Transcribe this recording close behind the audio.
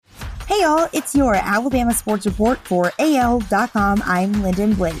Hey y'all, it's your Alabama Sports Report for AL.com. I'm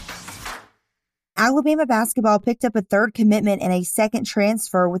Lyndon Blake. Alabama basketball picked up a third commitment and a second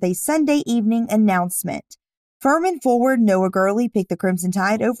transfer with a Sunday evening announcement. Furman forward Noah Gurley picked the Crimson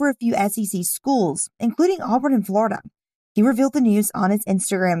Tide over a few SEC schools, including Auburn and Florida. He revealed the news on his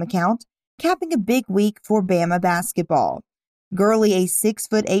Instagram account, capping a big week for Bama basketball. Gurley, a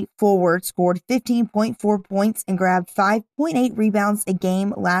 6'8" forward, scored 15.4 points and grabbed 5.8 rebounds a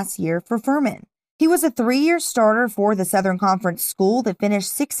game last year for Furman. He was a 3-year starter for the Southern Conference school that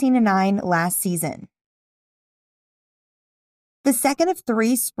finished 16-9 last season. The second of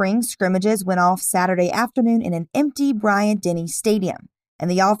 3 spring scrimmages went off Saturday afternoon in an empty Bryant-Denny Stadium, and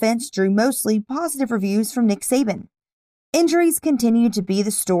the offense drew mostly positive reviews from Nick Saban. Injuries continued to be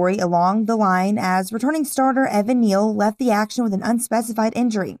the story along the line as returning starter Evan Neal left the action with an unspecified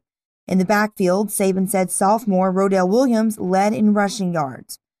injury. In the backfield, Saban said sophomore Rodell Williams led in rushing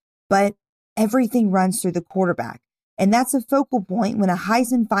yards. But everything runs through the quarterback, and that's a focal point when a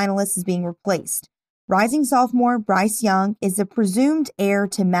Heisman finalist is being replaced. Rising sophomore Bryce Young is the presumed heir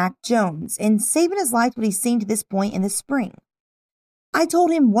to Mac Jones, and Saban has liked what he's seen to this point in the spring. I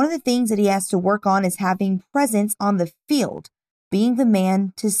told him one of the things that he has to work on is having presence on the field, being the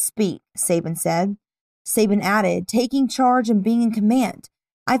man to speak, Saban said. Saban added, taking charge and being in command.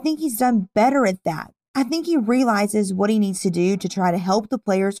 I think he's done better at that. I think he realizes what he needs to do to try to help the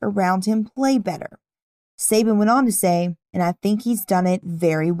players around him play better. Saban went on to say, and I think he's done it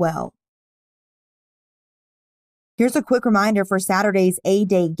very well. Here's a quick reminder for Saturday's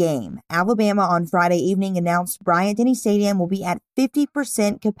A-Day game. Alabama on Friday evening announced Bryant-Denny Stadium will be at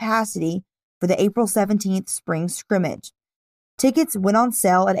 50% capacity for the April 17th spring scrimmage. Tickets went on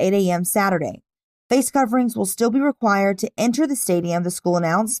sale at 8 a.m. Saturday. Face coverings will still be required to enter the stadium, the school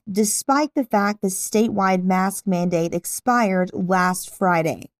announced, despite the fact the statewide mask mandate expired last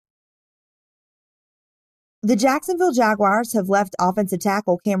Friday. The Jacksonville Jaguars have left offensive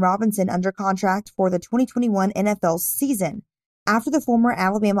tackle Cam Robinson under contract for the 2021 NFL season after the former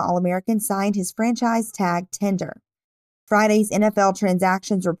Alabama All-American signed his franchise tag tender. Friday's NFL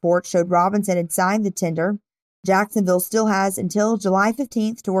transactions report showed Robinson had signed the tender. Jacksonville still has until July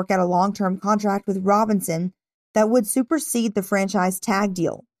 15th to work out a long-term contract with Robinson that would supersede the franchise tag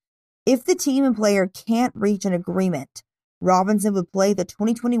deal. If the team and player can't reach an agreement, Robinson would play the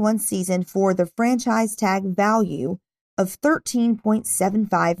 2021 season for the franchise tag value of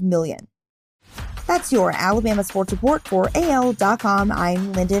 $13.75 million. That's your Alabama Sports Report for AL.com.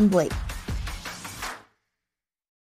 I'm Lyndon Blake.